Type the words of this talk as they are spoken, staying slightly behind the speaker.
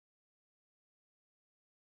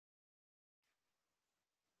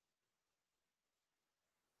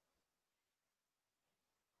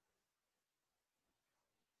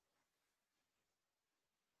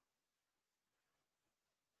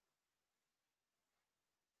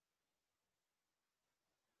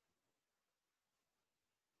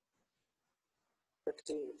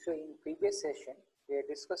So in previous session, we had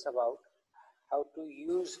discussed about how to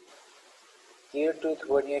use gear tooth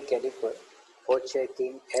vernier caliper for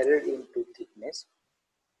checking error in tooth thickness.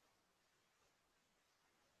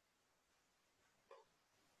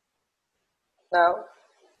 Now,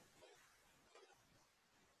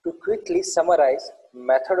 to quickly summarize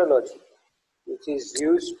methodology which is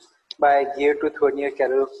used by gear tooth vernier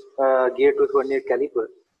caliper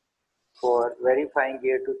for verifying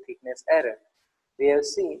gear tooth thickness error, we have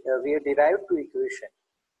derived two equations.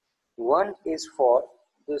 One is for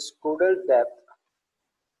the caudal depth.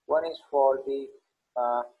 One is for the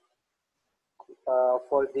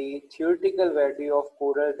theoretical value of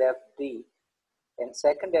caudal depth d, and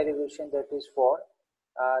second derivation that is for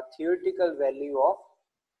theoretical value of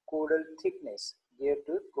caudal thickness, gear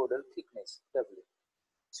tooth caudal thickness w.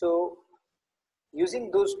 So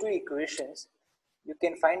using those two equations, you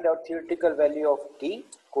can find out theoretical value of d,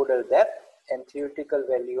 caudal depth, and theoretical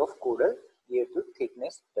value of caudal gear tooth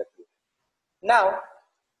thickness w. Now,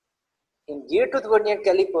 in gear tooth vernier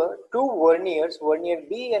caliper, two verniers, vernier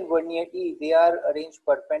B and vernier E, they are arranged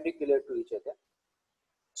perpendicular to each other.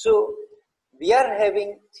 So we are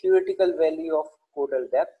having theoretical value of caudal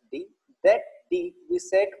depth D. That D we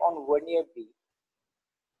set on vernier B.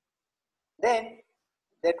 Then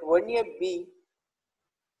that vernier B,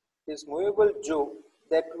 this movable jaw,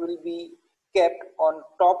 that will be kept on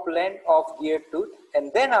top land of gear tooth,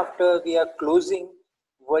 and then after we are closing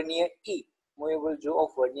vernier E, movable jaw of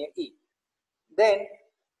vernier E. Then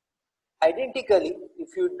identically, if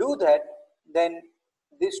you do that, then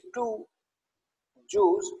these two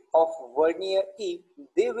jaws of vernier E,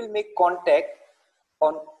 they will make contact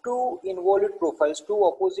on two involute profiles, two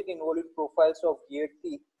opposite involute profiles of gear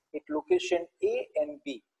teeth at location A and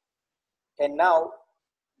B. And now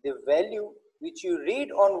the value which you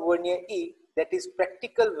read on vernier E, that is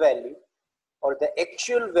practical value or the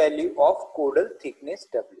actual value of caudal thickness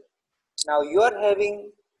W. Now you are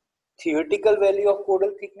having theoretical value of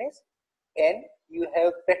caudal thickness and you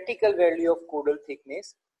have practical value of caudal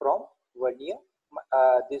thickness from vernier,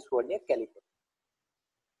 this vernier caliper.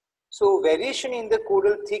 So variation in the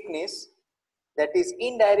caudal thickness, that is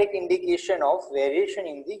indirect indication of variation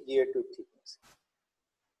in the gear tooth thickness.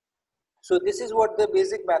 So this is what the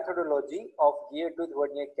basic methodology of gear tooth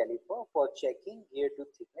vernier caliper for checking gear tooth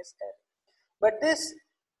thickness error. But this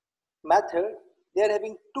method, they are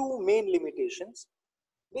having two main limitations,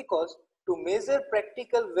 because to measure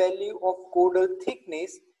practical value of caudal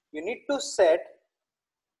thickness, you need to set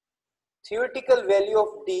theoretical value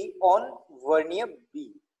of D on vernier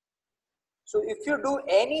B. So if you do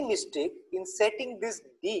any mistake in setting this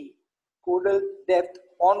D, caudal depth,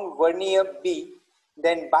 on vernier B,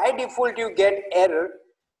 then by default you get error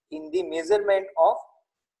in the measurement of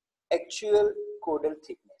actual caudal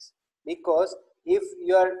thickness. Because if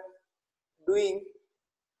you are doing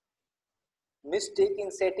mistake in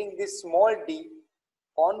setting this small d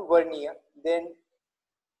on vernier, then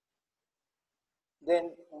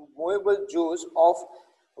movable jaws of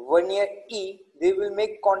vernier E, they will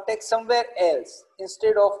make contact somewhere else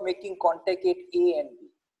instead of making contact at A and B.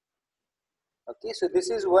 Okay, so this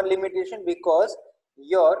is one limitation, because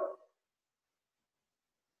your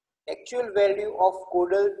actual value of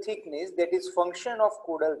caudal thickness, that is function of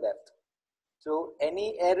caudal depth. So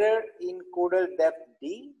any error in caudal depth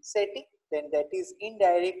D setting, then that is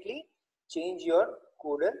indirectly change your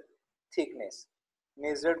caudal thickness,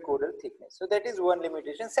 measured caudal thickness. So that is one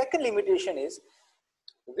limitation. Second limitation is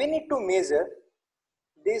we need to measure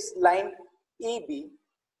this line AB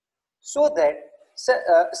so that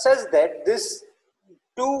such that this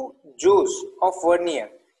two jaws of vernier,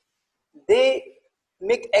 they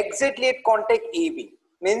make exactly at contact AB.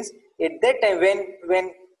 Means at that time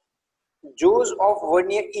when jaws of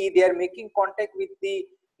vernier E, they are making contact with the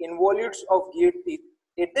involutes of gear teeth,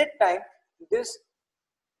 at that time this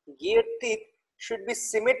gear teeth should be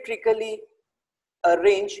symmetrically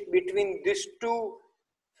arranged between these two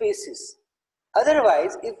faces.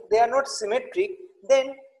 Otherwise, if they are not symmetric,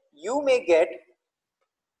 then you may get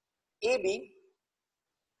AB,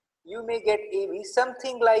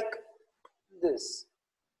 something like this.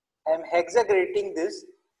 I am exaggerating this.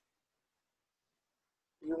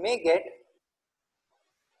 You may get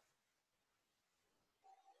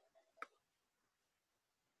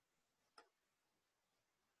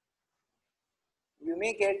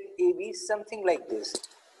AB something like this.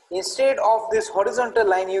 Instead of this horizontal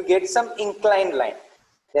line, you get some inclined line.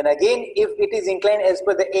 Then again, if it is inclined as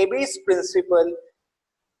per the AB's principle,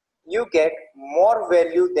 you get more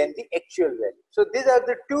value than the actual value. So these are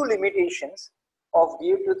the two limitations of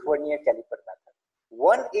gear tooth vernier caliper method.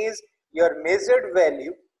 One is your measured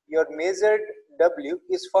value, your measured W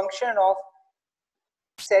is function of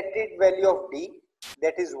set rate value of D,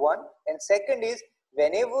 that is one. And second is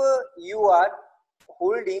whenever you are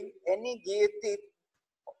holding any gear teeth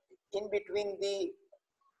in between the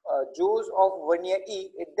jaws of vernier E,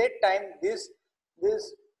 at that time this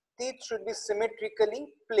teeth should be symmetrically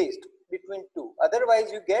placed between two,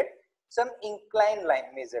 otherwise you get some inclined line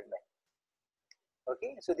measurement.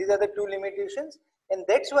 Okay, so these are the two limitations, and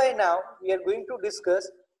that's why now we are going to discuss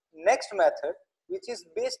next method, which is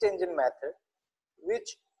base tangent method,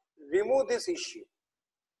 which remove this issue,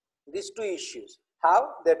 these two issues. How,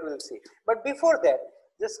 that we'll see. But before that,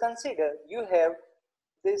 just consider you have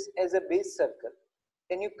this as a base circle,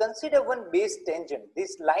 and you consider one base tangent.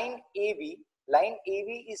 This line AB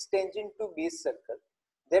is tangent to base circle.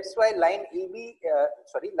 That's why line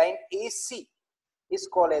AC is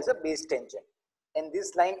called as a base tangent, and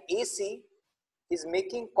this line AC is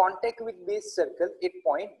making contact with base circle at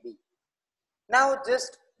point B. Now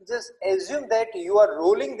just assume that you are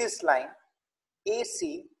rolling this line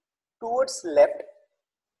AC towards left,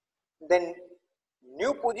 then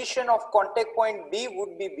new position of contact point B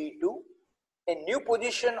would be B2, and new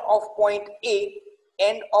position of point A,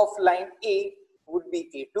 end of line A, would be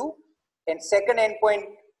A2, and second end point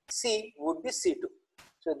C would be C2.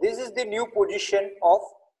 So this is the new position of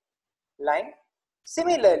line.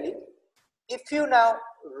 Similarly, if you now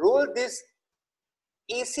roll this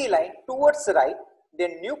AC line towards right,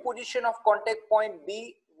 then new position of contact point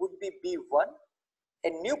B would be B1,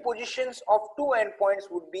 and new positions of two endpoints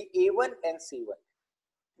would be A1 and C1.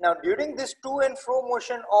 Now during this to and fro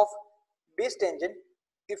motion of base tangent,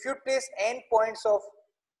 if you place endpoints of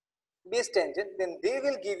base tangent, then they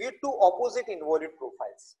will give you two opposite involute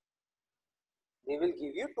profiles. They will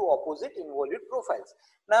give you two opposite involute profiles.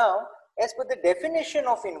 Now, as per the definition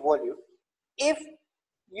of involute, if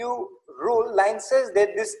you roll line says that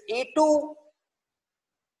this A2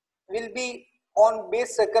 will be on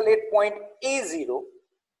base circle at point A0.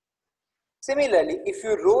 Similarly, if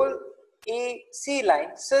you roll AC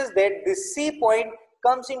line says that this C point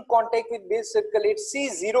comes in contact with base circle at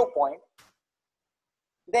C0 point,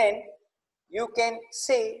 then you can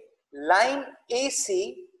say line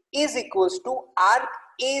AC is equals to arc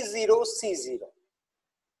A0 C0.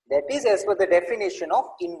 That is as per the definition of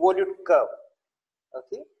involute curve.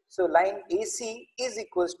 Okay, so line AC is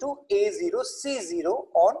equals to A0 C0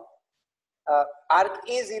 on arc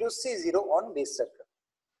A0 C0 on base circle.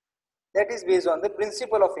 That is based on the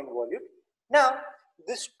principle of involute. Now,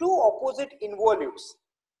 these two opposite involutes,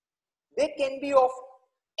 they can be of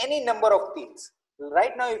any number of teeth.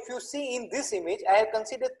 Right now, if you see in this image, I have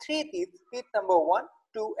considered three teeth, teeth number 1,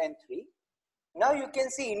 2 and 3. Now you can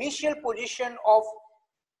see initial position of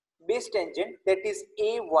base tangent, that is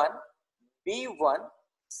A1, B1,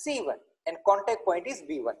 C1, and contact point is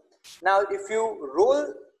B1. Now if you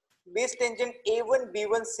roll base tangent A1,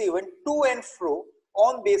 B1, C1 to and fro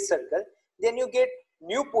on base circle, then you get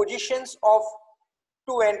new positions of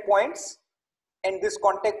two endpoints and this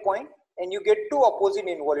contact point, and you get two opposite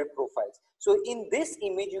involute profiles. So in this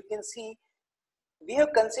image you can see we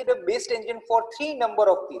have considered base tangent for three number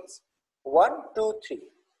of teeth, 1, 2, 3.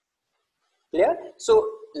 Clear? So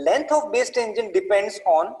length of base tangent depends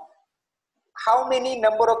on how many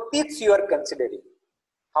number of teeth you are considering.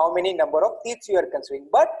 How many number of teeth you are considering.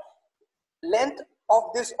 But length of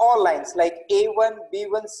this all lines like A1,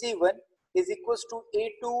 B1, C1 is equals to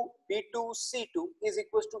A2, B2, C2 is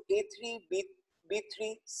equals to A3,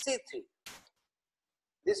 B3, C3.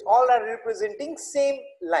 These all are representing same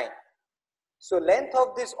line. So length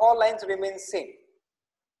of this all lines remains same.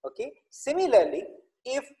 Okay. Similarly,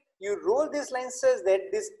 if you roll this line such that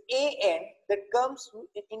this A end that comes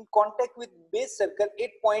in contact with base circle at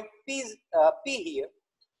point P here.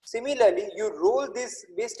 Similarly, you roll this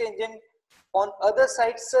base tangent on other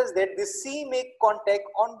side such that this C make contact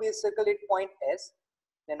on base circle at point S.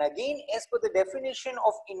 Then again, as per the definition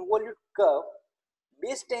of involute curve,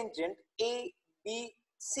 base tangent A, B,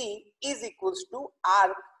 C is equals to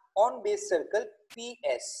arc on base circle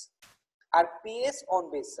PS. Arc PS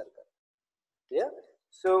on base circle. Yeah.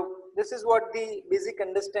 So this is what the basic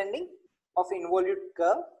understanding of involute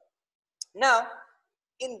curve. Now,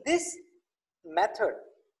 in this method,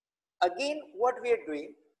 again, what we are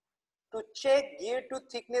doing to check gear to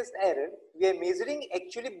thickness error, we are measuring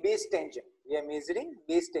actually base tangent. We are measuring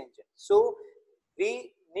base tangent. So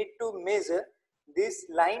we need to measure this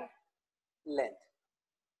line length,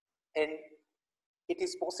 and it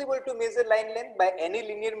is possible to measure line length by any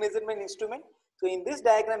linear measurement instrument. So in this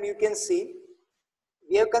diagram, you can see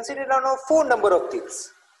we have considered now 4 number of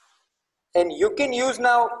teeth, and you can use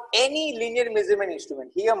now any linear measurement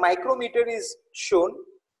instrument. Here micrometer is shown.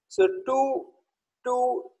 So to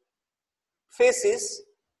two faces,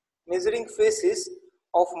 measuring faces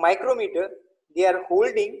of micrometer, they are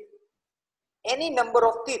holding any number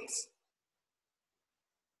of teeth,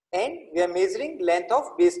 and we are measuring length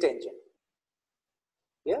of base tangent.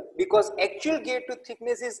 Yeah, because actual gear tooth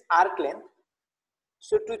thickness is arc length.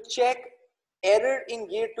 So to check error in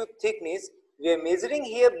gear tooth thickness, we are measuring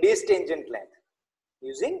here base tangent length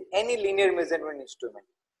using any linear measurement instrument.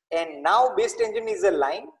 And now base tangent is a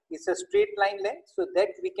line, it's a straight line length, so that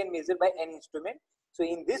we can measure by any instrument. So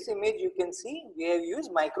in this image you can see we have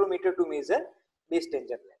used micrometer to measure base tangent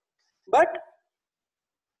length. But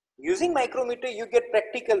using micrometer you get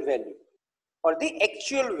practical value or the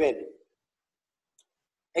actual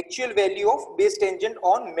value of base tangent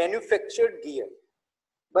on manufactured gear.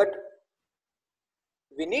 But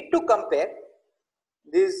we need to compare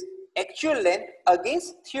this actual length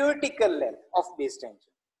against theoretical length of base tangent.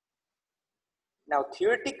 Now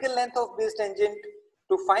theoretical length of base tangent,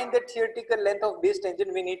 to find the theoretical length of base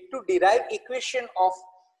tangent we need to derive equation of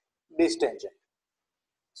base tangent.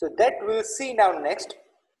 So that we will see now next.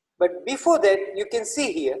 But before that you can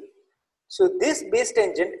see here, so this base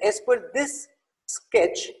tangent as per this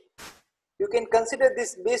sketch, you can consider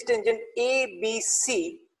this base tangent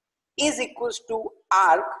ABC is equals to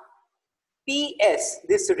arc PS,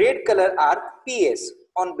 this red color arc PS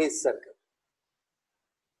on base circle.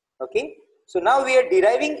 Okay, so now we are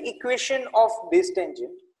deriving equation of base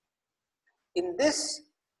tangent. In this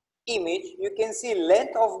image you can see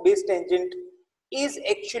length of base tangent is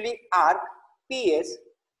actually arc PS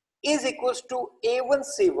is equals to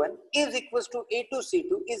A1C1 is equals to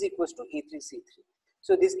A2C2 is equals to A3C3.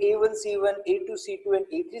 So this A1C1, A2C2 and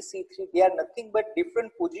A3C3, they are nothing but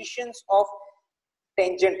different positions of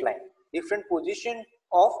tangent line, different position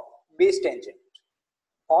of base tangent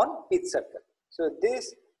on pitch circle. So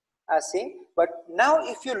this are same. But now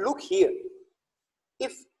if you look here,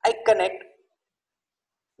 if I connect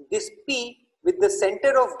this P with the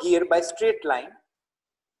center of gear by straight line,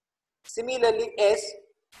 similarly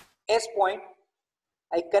S point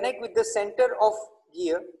I connect with the center of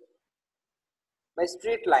gear by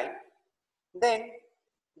straight line, then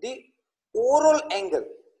the overall angle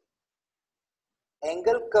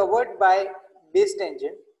covered by base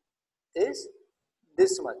tangent is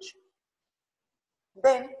this much.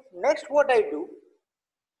 Then next what I do,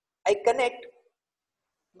 I connect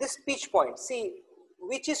this pitch point. See,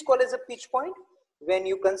 which is called as a pitch point when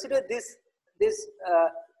you consider this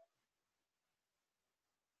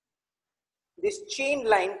chain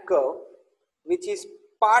line curve, which is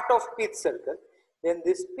part of pitch circle. Then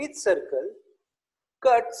this pitch circle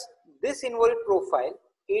cuts this involute profile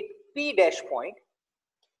at P dash point.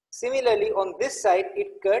 Similarly on this side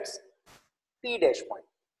it cuts P dash point.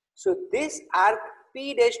 So this arc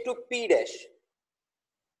P dash to P dash,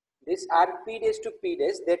 this arc P dash to P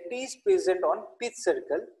dash that is present on pitch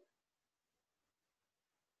circle,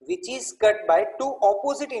 which is cut by two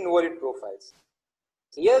opposite involute profiles.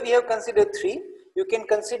 Here we have considered 3. You can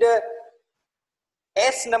consider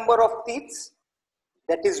S number of teeth,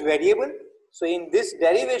 that is variable. So in this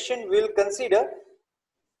derivation we will consider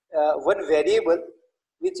one variable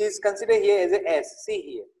which is considered here as a S. See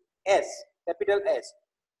here, S, capital S.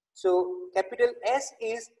 So capital S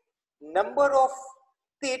is number of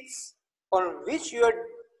teeth on which you are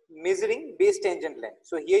measuring base tangent length.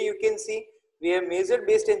 So here you can see we have measured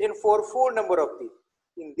base tangent for 4 number of teeth.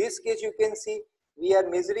 In this case you can see we are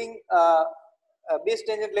measuring a base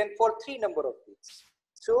tangent length for 3 number of teeth.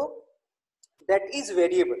 So that is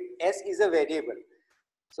variable. S is a variable.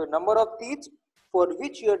 So number of teeth for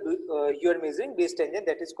which you are measuring base tangent,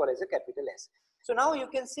 that is called as a capital S. So now you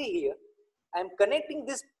can see here I am connecting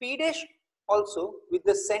this P dash also with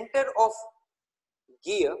the center of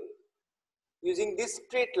gear using this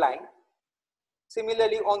straight line.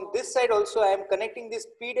 Similarly on this side also I am connecting this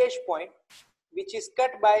P dash point which is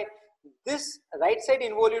cut by this right side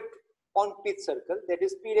involute on pitch circle, that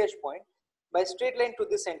is P dash point, by straight line to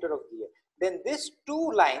the center of gear. Then these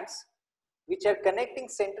two lines which are connecting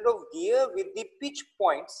center of gear with the pitch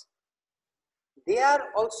points, they are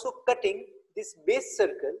also cutting this base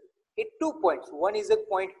circle at 2 points. One is a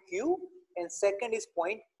point Q and second is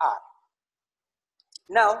point R.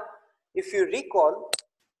 Now if you recall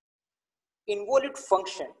involute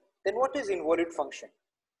function, then what is involute function?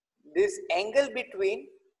 This angle between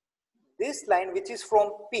this line which is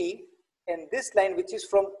from P and this line which is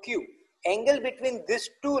from Q, angle between these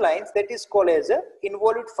two lines, that is called as a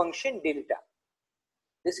involute function delta.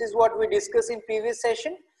 This is what we discussed in previous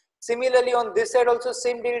session. Similarly on this side also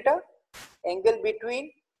same delta, angle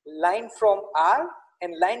between line from R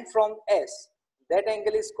and line from S, that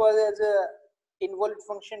angle is called as a involute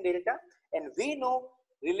function delta. and we know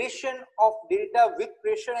relation of delta with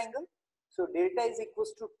pressure angle. So delta is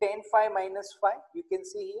equals to tan phi minus phi. You can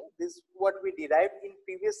see here, this is what we derived in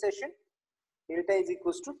previous session. Delta is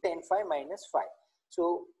equals to tan phi minus phi.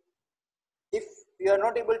 So if you are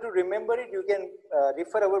not able to remember it, you can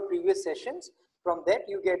refer our previous sessions. From that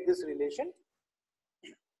you get this relation.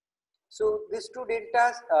 So these two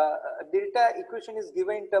delta equation is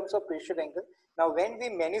given in terms of pressure angle. Now when we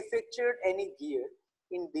manufactured any gear,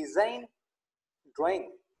 in design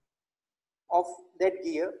drawing of that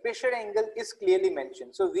gear, pressure angle is clearly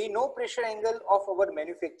mentioned. So we know pressure angle of our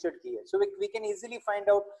manufactured gear. So we can easily find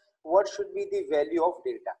out what should be the value of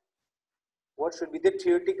delta. What should be the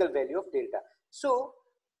theoretical value of delta. So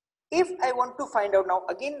if I want to find out, now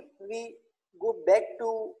again we go back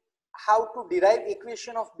to how to derive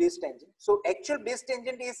equation of base tangent. So actual base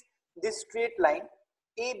tangent is this straight line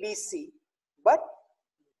ABC, but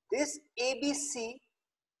this ABC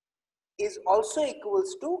is also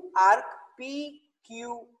equals to arc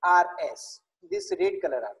PQRS, this red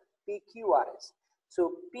color arc PQRS.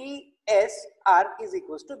 So PS arc is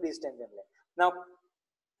equals to base tangent length. Now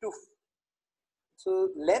so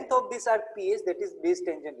length of this arc PS, that is base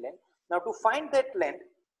tangent length. Now to find that length,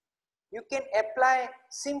 you can apply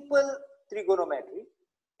simple trigonometry.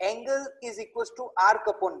 Angle is equals to arc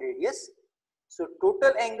upon radius. So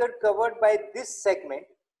total angle covered by this segment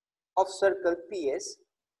of circle PS.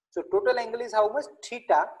 So total angle is how much?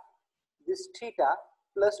 Theta. This theta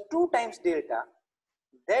plus 2 times delta.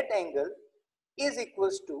 That angle is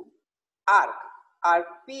equals to arc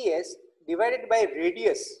PS divided by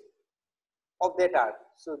radius of that arc.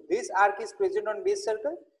 So this arc is present on base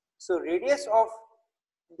circle. So radius of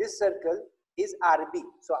this circle is RB.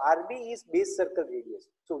 So RB is base circle radius.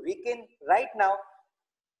 So we can write now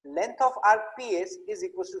length of arc PS is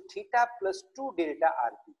equals to theta plus 2 delta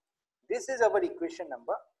RB. This is our equation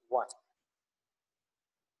number 1.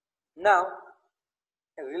 Now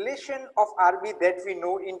relation of RB that we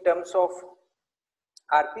know in terms of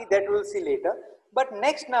RP, that we will see later. But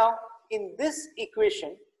next, now in this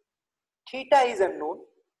equation theta is unknown.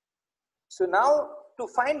 So now to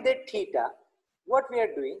find that theta, what we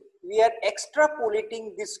are doing, we are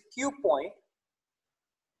extrapolating this Q point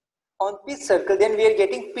on pitch circle, then we are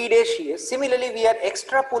getting P dash here. Similarly, we are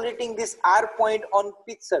extrapolating this R point on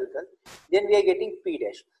pitch circle, then we are getting P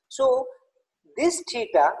dash. So this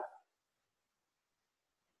theta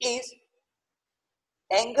is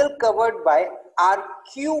angle covered by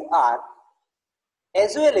RQR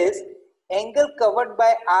as well as angle covered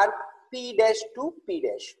by arc P dash to P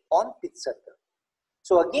dash on pitch circle.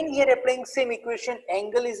 So again here applying same equation,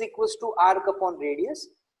 angle is equals to arc upon radius.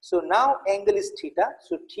 So now angle is theta.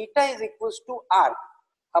 So theta is equals to arc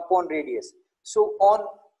upon radius. So on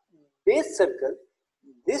base circle,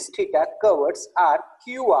 this theta covers arc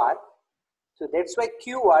QR. So that's why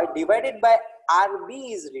QR divided by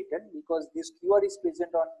RB is written, because this QR is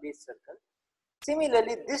present on base circle.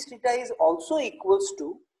 Similarly, this theta is also equals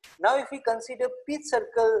to, now if we consider pitch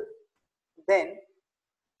circle, then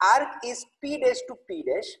arc is P dash to P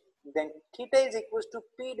dash, then theta is equals to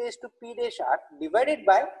P dash to P dash arc divided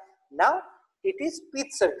by, now it is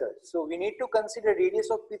pitch circle. So we need to consider radius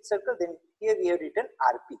of pitch circle, then here we have written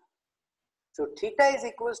RP. So theta is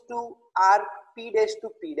equals to arc P dash to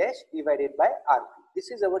P dash divided by RP.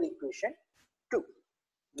 This is our equation 2,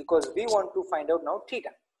 because we want to find out now theta.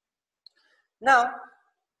 Now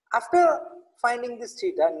after finding this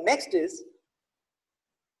theta, next is,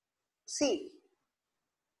 see,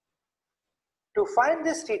 to find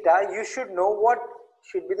this theta, you should know what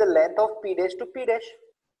should be the length of P dash to P dash.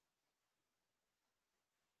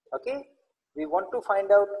 Okay, we want to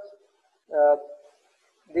find out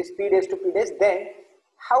this P dash to P dash, then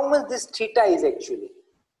how much this theta is actually.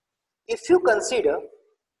 If you consider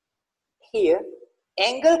here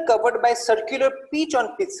angle covered by circular pitch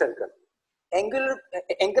on pitch circle,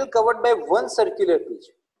 angle covered by one circular pitch.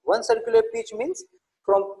 One circular pitch means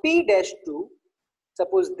from P dash to,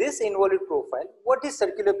 suppose this involute profile, what is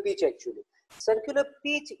circular pitch actually? Circular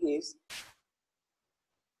pitch is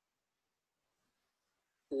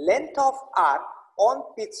length of arc on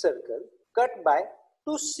pitch circle cut by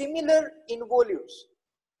two similar involutes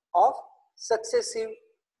of successive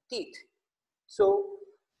teeth. So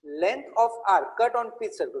length of arc cut on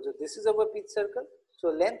pitch circle. So this is our pitch circle. So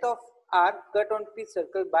length of arc cut on pitch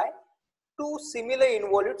circle by two similar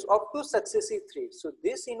involutes of two successive threads. So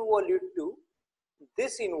this involute to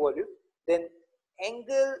this involute, then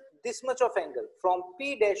angle, this much of angle from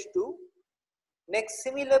P dash to next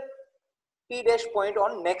similar P dash point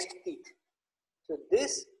on next teeth. So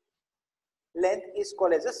this length is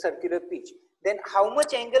called as a circular pitch. Then how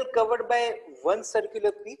much angle covered by one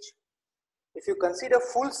circular pitch? If you consider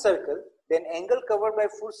full circle, then angle covered by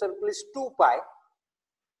full circle is 2 pi.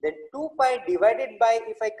 Then 2 pi divided by,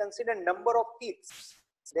 if I consider number of teeth,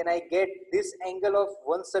 then I get this angle of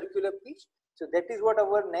one circular pitch. So that is what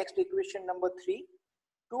our next equation number 3.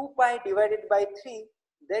 2 pi divided by 3,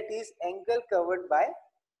 that is angle covered by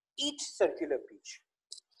each circular pitch.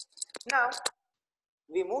 Now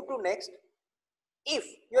we move to next. If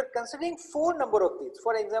you are considering 4 number of teeth,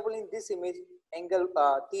 for example in this image angle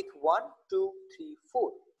teeth 1, 2, 3,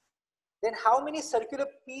 4, then how many circular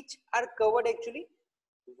pitch are covered actually?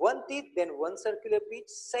 One teeth, then one circular pitch,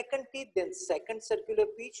 second teeth, then second circular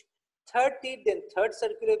pitch, third teeth, then third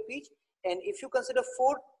circular pitch, and if you consider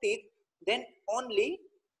fourth teeth, then only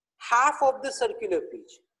half of the circular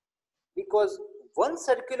pitch, because one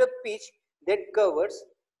circular pitch that covers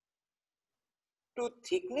to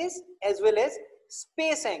thickness as well as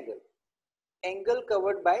space angle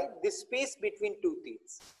covered by the space between two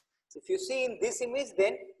teeth. If you see in this image,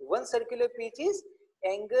 then one circular pitch is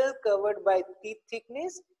angle covered by teeth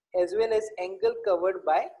thickness as well as angle covered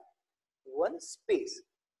by one space.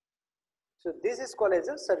 So this is called as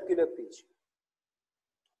a circular pitch.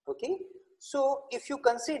 Okay. So if you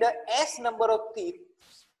consider S number of teeth,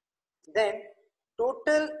 then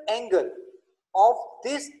total angle of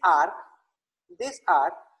this arc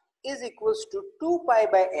is equals to 2 pi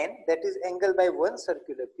by n, that is angle by one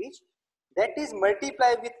circular pitch, that is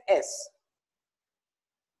multiplied with S.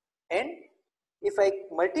 And if I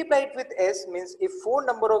multiply it with S, means if 4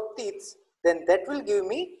 number of teeth, then that will give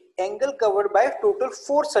me angle covered by total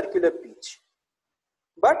 4 circular pitch.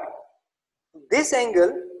 But this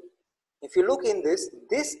angle, if you look in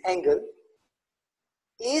this angle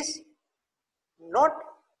is not,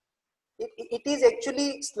 it is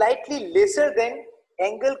actually slightly lesser than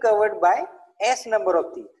angle covered by S number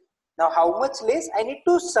of teeth. Now how much less? I need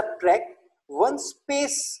to subtract one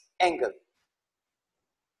space angle,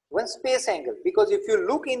 because if you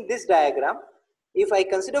look in this diagram, if I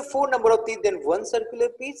consider 4 number of teeth, then one circular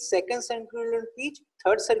pitch, second circular pitch,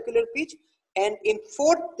 third circular pitch, and in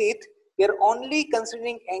fourth teeth we are only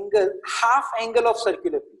considering angle, half angle of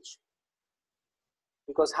circular pitch,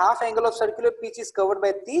 because half angle of circular pitch is covered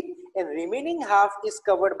by teeth and remaining half is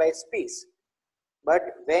covered by space. But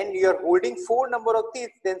when you are holding 4 number of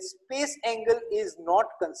teeth, then space angle is not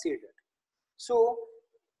considered. So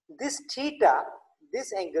this theta,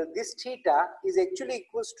 this angle, this theta is actually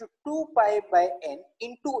equals to 2 pi by n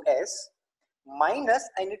into S minus,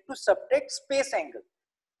 I need to subtract space angle.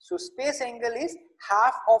 So space angle is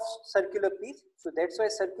half of circular pitch. So that's why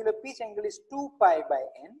circular pitch angle is 2 pi by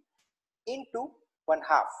n into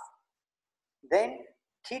 1/2. Then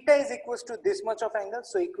theta is equals to this much of angle.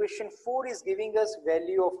 So equation 4 is giving us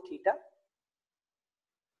value of theta.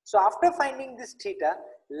 So after finding this theta,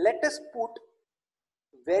 let us put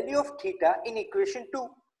value of theta in equation 2.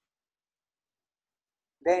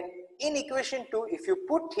 Then in equation 2, if you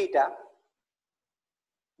put theta,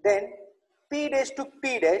 then P dash to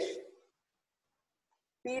P dash,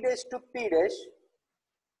 P dash to P dash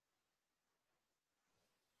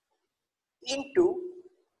into,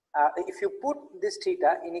 if you put this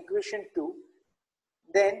theta in equation 2,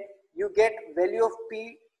 then you get value of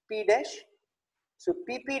P dash. So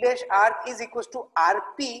P dash R is equals to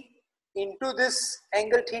RP into this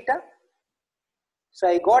angle theta. So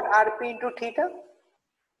I got RP into theta.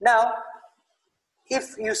 Now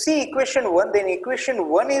if you see equation 1, then equation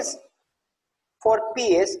 1 is for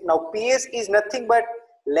PS. Now PS is nothing but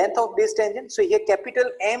length of base tangent. So here capital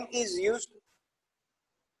M is used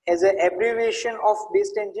as an abbreviation of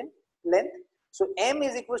base tangent length. So M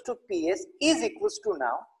is equals to PS is equals to,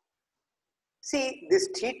 now see this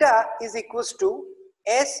theta is equals to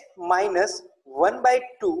S minus 1 by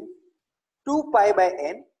 2 pi by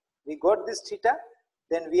n. We got this theta.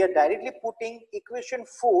 Then we are directly putting equation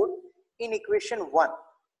 4 in equation 1.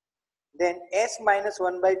 Then S minus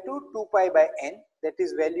 1 by 2 pi by n, that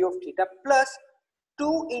is value of theta, plus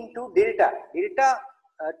 2 into delta,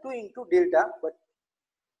 2 into delta, but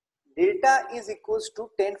delta is equals to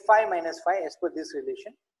tan phi minus phi as per this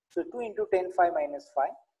relation. So 2 into tan phi minus phi.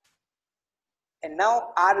 And now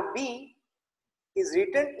RB is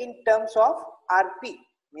written in terms of RP,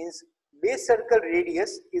 means base circle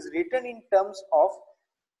radius is written in terms of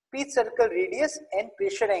pitch circle radius and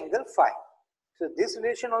pressure angle phi. So this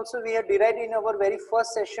relation also we have derived in our very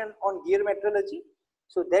first session on gear metrology.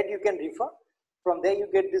 So that you can refer. From there you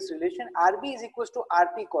get this relation. RB is equals to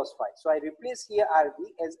RP cos phi. So I replace here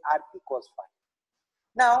RB as RP cos phi.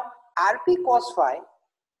 Now RP cos phi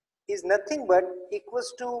is nothing but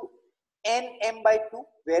equals to Nm by 2,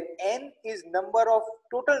 where N is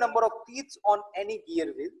total number of teeth on any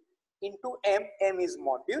gear wheel, into M is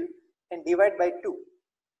module, and divide by 2.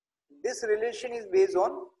 This relation is based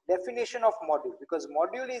on definition of module, because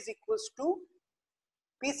module is equals to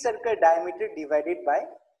pitch circle diameter divided by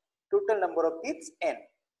total number of teeths n.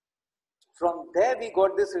 From there we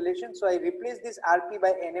got this relation, so I replace this Rp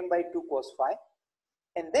by Nm by 2 cos phi,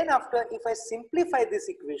 and then after if I simplify this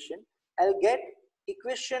equation, I'll get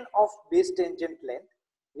equation of base tangent length,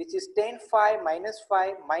 which is tan phi minus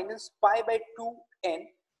pi by 2n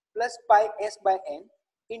plus pi s by n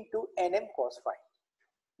into Nm cos phi.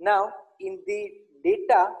 Now in the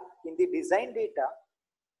data, in the design data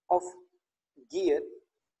of gear,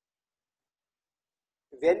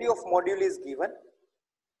 value of module is given,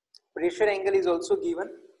 pressure angle is also given,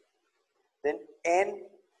 then n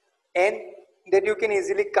that you can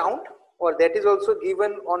easily count, or that is also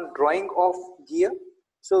given on drawing of gear.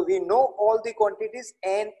 So we know all the quantities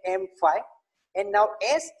n, m, phi, and now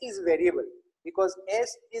s is variable because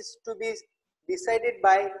s is to be decided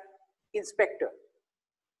by inspector,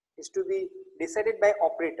 is to be decided by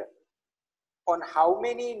operator on how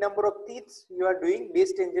many number of teeths you are doing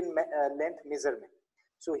base tangent length measurement.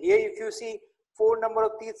 So here if you see 4 number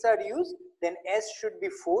of teeths are used, then s should be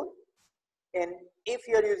 4, and if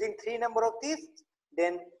you are using 3 number of teeths,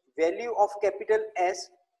 then value of capital S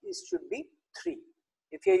should be 3.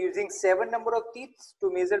 If you are using 7 number of teeths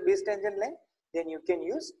to measure base tangent length, then you can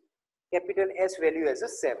use capital S value as a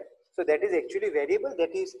 7. So that is actually variable,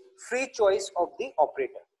 that is free choice of the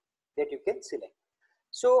operator that you can select.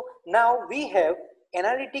 So now we have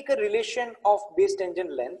analytical relation of base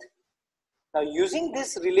tangent length. Now using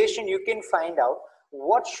this relation you can find out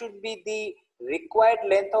what should be the required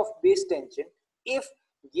length of base tangent if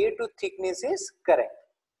gear tooth thickness is correct.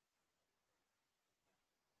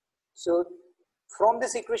 So from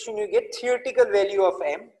this equation you get theoretical value of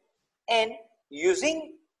m, and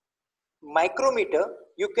using micrometer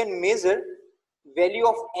you can measure value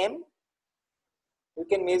of m,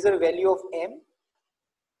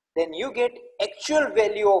 then you get actual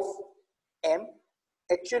value of m,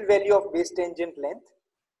 actual value of base tangent length.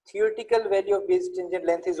 Theoretical value of base tangent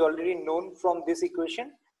length is already known from this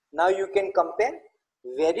equation. Now you can compare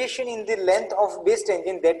variation in the length of base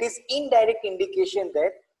tangent, that is indirect indication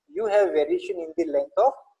that you have variation in the length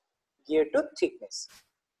of gear tooth thickness.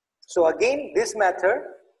 So again this method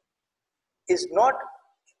is not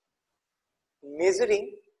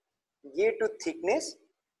measuring gear tooth thickness,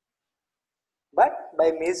 but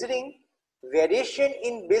by measuring variation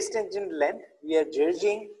in base tangent length we are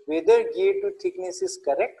judging whether gear tooth thickness is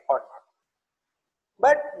correct or not.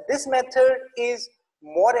 But this method is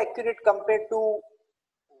more accurate compared to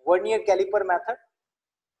vernier caliper method.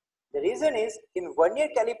 The reason is in vernier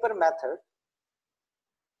caliper method,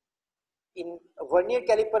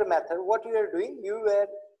 what you are doing, you are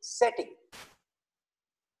setting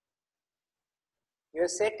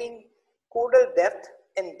caudal depth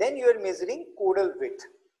and then you are measuring caudal width.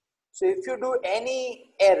 So if you do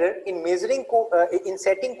any error in measuring in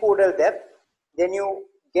setting caudal depth, then you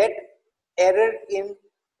get error in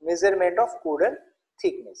measurement of caudal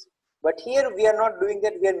thickness. But here we are not doing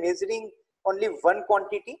that, we are measuring only one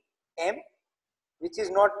quantity m, which is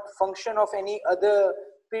not function of any other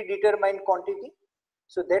predetermined quantity.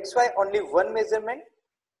 So that's why only one measurement.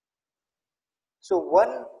 So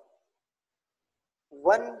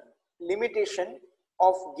one limitation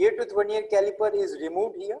of gear tooth vernier caliper is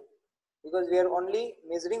removed here, because we are only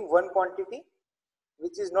measuring one quantity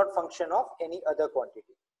which is not function of any other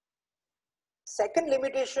quantity. Second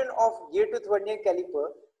limitation of gear tooth vernier caliper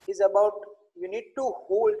is about you need to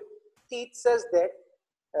hold teeth such that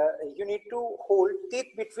you need to hold teeth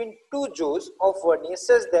between two jaws of vernier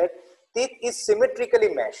such that teeth is symmetrically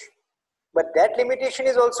meshed. But that limitation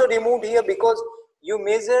is also removed here, because you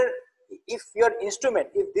measure if your instrument,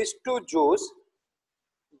 if these two jaws,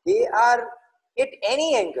 they are at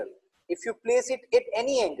any angle, if you place it at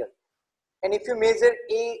any angle, and if you measure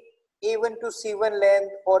A1 to C1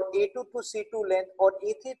 length or A2 to C2 length or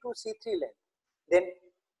A3 to C3 length, then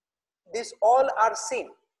these all are same.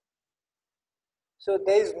 So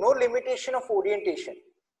there is no limitation of orientation.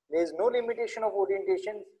 There is no limitation of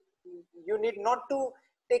orientation. You need not to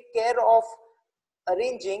take care of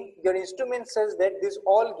arranging your instrument such that these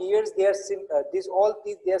all gears, they are these all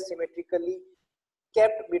teeth, they are symmetrically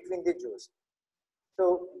kept between the jaws.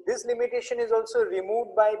 So this limitation is also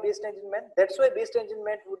removed by base tangent method. That's why base tangent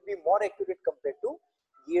method would be more accurate compared to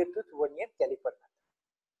gear tooth vernier caliper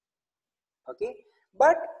method. Okay,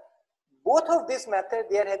 but both of these methods,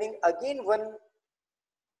 they are having again one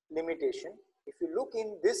limitation. If you look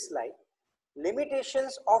in this slide,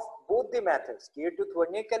 limitations of both the methods, gear tooth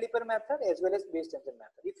vernier caliper method as well as base tangent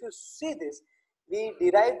method. If you see this, we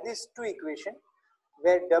derive these two equations.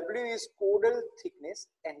 where W is caudal thickness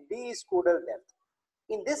and D is caudal depth.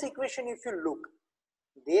 In this equation, if you look,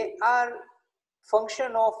 they are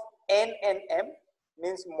function of N and M,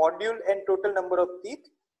 means module and total number of teeth.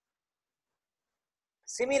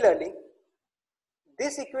 Similarly,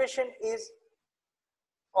 this equation is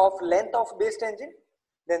of length of base tangent,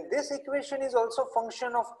 then this equation is also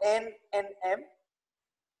function of N and M,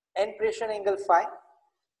 N pressure angle phi.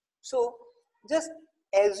 So just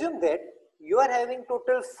assume that you are having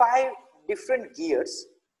total 5 different gears.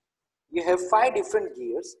 You have 5 different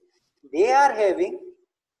gears. They are having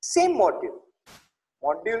same module.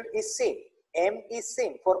 Module is same. M is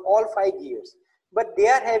same for all 5 gears. But they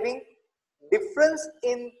are having difference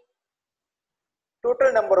in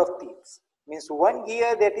total number of teeth. Means one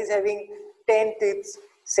gear that is having 10 teeth,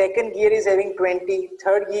 second gear is having 20,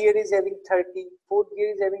 third gear is having 30, fourth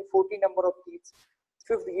gear is having 40 number of teeth,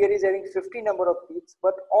 fifth gear is having 50 number of teeth.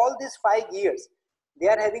 But all these 5 gears, they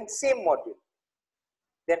are having same module.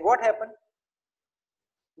 Then what happened?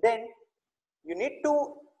 Then you need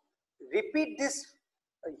to repeat this.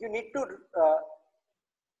 You need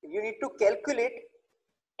to calculate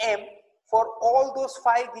M for all those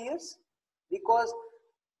 5 gears, because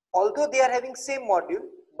although they are having same module,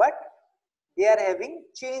 but they are having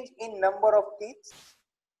change in number of teeth.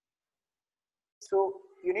 So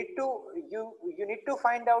you need to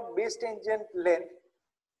find out base tangent length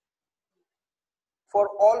for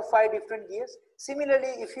all 5 different gears.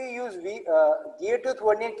 Similarly, if you use gear tooth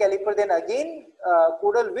vernier caliper, then again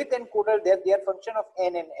caudal width and caudal depth, they are function of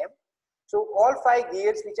N and M. So all 5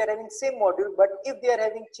 gears which are having same module, but if they are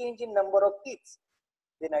having change in number of teeth,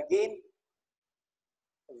 then again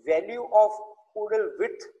value of caudal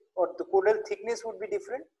width or the caudal thickness would be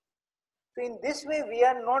different. So in this way, we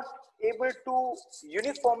are not able to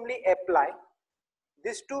uniformly apply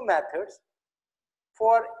these 2 methods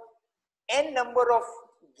for n number of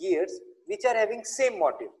gears which are having same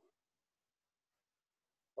module.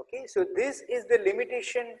 Okay, so this is the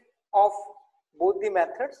limitation of both the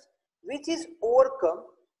methods, which is overcome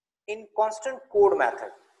in constant chord method.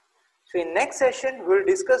 So in next session, we will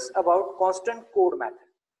discuss about constant chord method.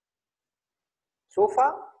 So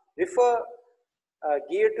far, refer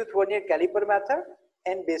gear tooth vernier caliper method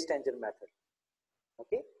and base tangent method.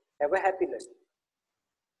 Okay, have a happy learning.